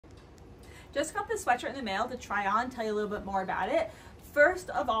Just got this sweatshirt in the mail to try on, tell you a little bit more about it. First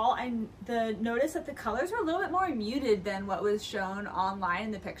of all, I noticed that the colors were a little bit more muted than what was shown online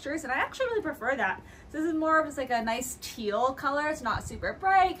in the pictures, and I actually really prefer that. So this is more of just like a nice teal color. It's not super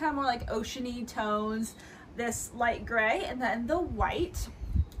bright, kind of more like oceany tones, this light gray, and then the white.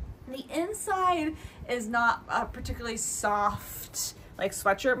 The inside is not a particularly soft like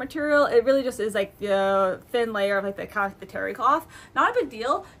sweatshirt material. It really just is like the thin layer of like the kind of the terry cloth. Not a big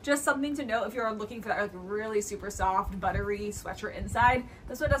deal, just something to note if you're looking for that like really super soft buttery sweatshirt inside.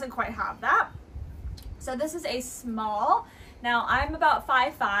 This one doesn't quite have that. So this is a small. Now I'm about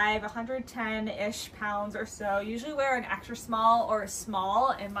 5'5", 110-ish pounds or so. Usually wear an extra small or a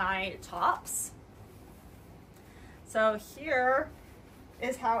small in my tops. So here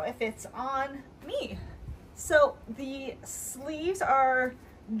is how it fits on me. So the sleeves are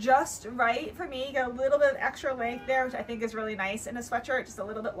just right for me. Got a little bit of extra length there, which I think is really nice in a sweatshirt, just a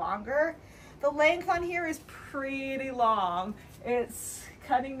little bit longer. The length on here is pretty long. It's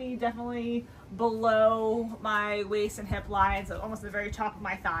cutting me definitely below my waist and hip lines, so almost the very top of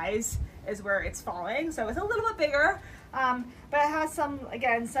my thighs is where it's falling. So it's a little bit bigger, but it has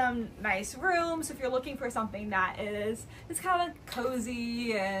some nice room. So if you're looking for something that is kind of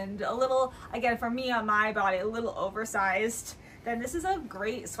cozy and a little, again, for me on my body, a little oversized, then this is a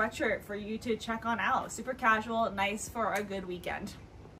great sweatshirt for you to check on out. Super casual, nice for a good weekend.